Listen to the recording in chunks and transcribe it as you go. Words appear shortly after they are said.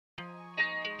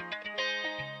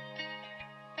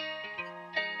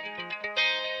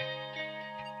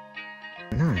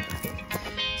not?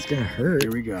 It's gonna hurt.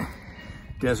 Here we go.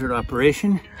 Desert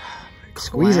operation.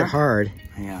 Squeeze it hard.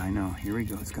 Yeah, I know. Here we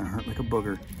go. It's gonna hurt like a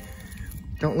booger.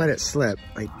 Don't let it slip.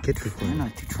 Like, get the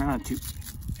thing. Try not to.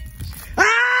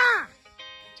 Ah!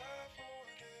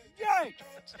 Yikes!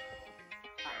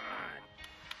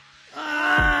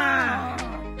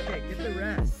 Okay, get the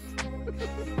rest.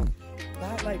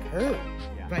 That like hurt.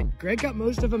 Yeah. But Greg got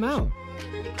most of them out.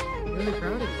 I'm really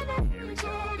proud of you. Here we go.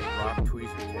 Rock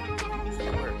tweezer technique. This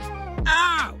works.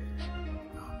 Ow! Oh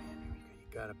man, you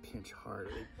gotta pinch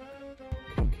hard.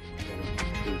 Okay,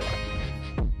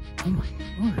 oh my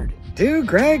lord. Dude,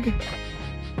 Greg.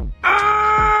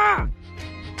 Ah!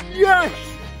 Yes!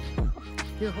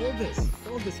 Here, hold this.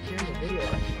 Hold this camera video.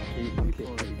 Okay,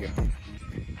 there you go.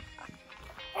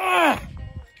 Ah!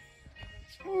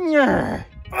 Yeah.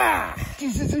 Ah!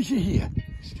 Jesus, yeah.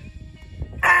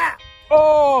 Ah!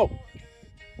 Oh!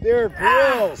 There,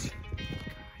 grills.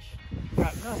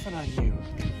 Got nothing on you.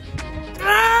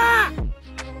 Ah!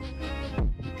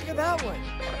 Look at that one.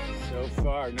 So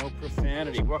far, no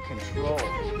profanity. What control?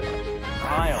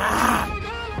 Kyle. Ah!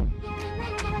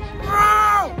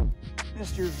 Oh!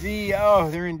 Mr. V. Oh,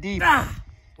 they're in deep. Ah!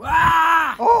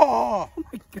 Ah! Oh! Oh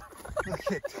my God.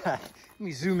 Look at that. Let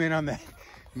me zoom in on that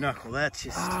knuckle. That's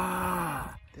just.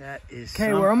 That is.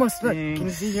 Okay, we're almost done. Can you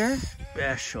see here?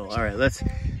 Special. All right, let's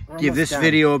give this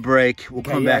video a break. We'll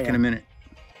come back in a minute.